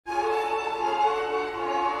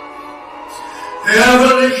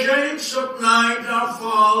Heavenly shades of night are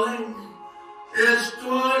falling. It's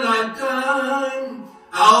twilight time.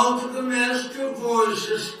 Out of the mist your voice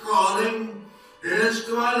is calling. It's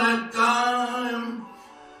twilight time.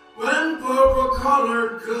 When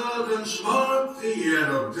purple-colored curtains mark the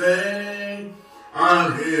end of day,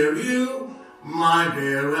 I'll hear you, my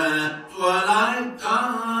dear, at twilight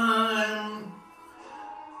time.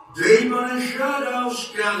 Deep in the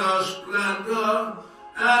shadows gather splendor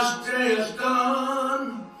as day is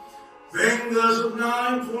done. Fingers of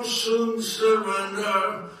night will soon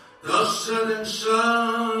surrender the setting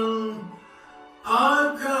sun.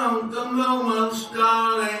 I'll count the moments,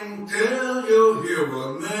 darling, till you're here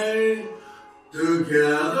with me.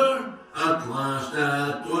 Together at last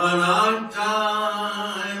at twilight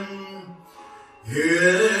time.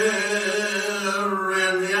 Here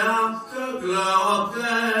in the afterglow of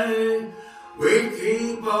day, we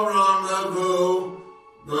keep our rendezvous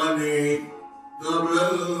beneath the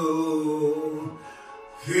blue.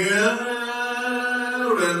 Here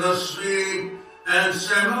in the sweet and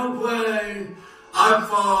same way, I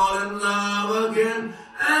fall in love again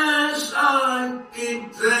as I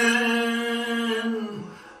keep then.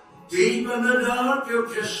 Deep in the dark your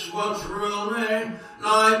kiss will thrill me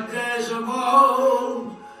like days of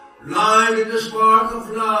old, lighting the spark of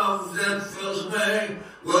love that fills me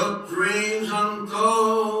with dreams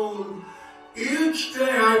untold. Each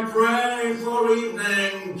day I pray for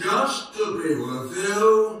evening just to be with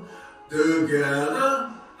you,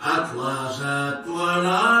 together at last at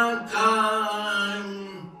twilight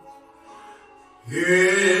time.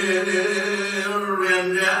 Here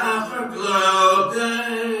in the afterglow of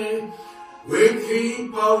day, we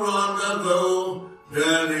keep our rendezvous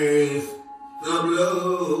beneath the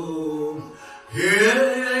blue. Here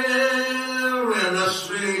in the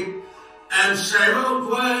sweet and same old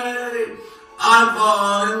way, I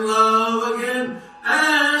fall in love again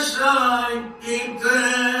as I keep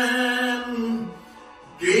then.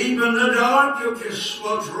 Deep in the dark your kiss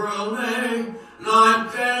will thrill me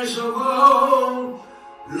like days of old,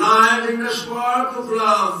 lighting the spark of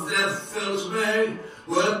love that fills me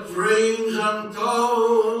with dreams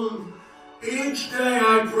untold. Each day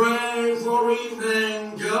I pray for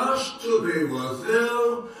evening just to be with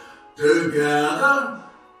you, together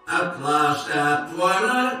at last at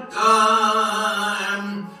twilight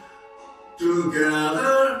time.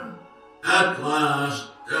 Together at last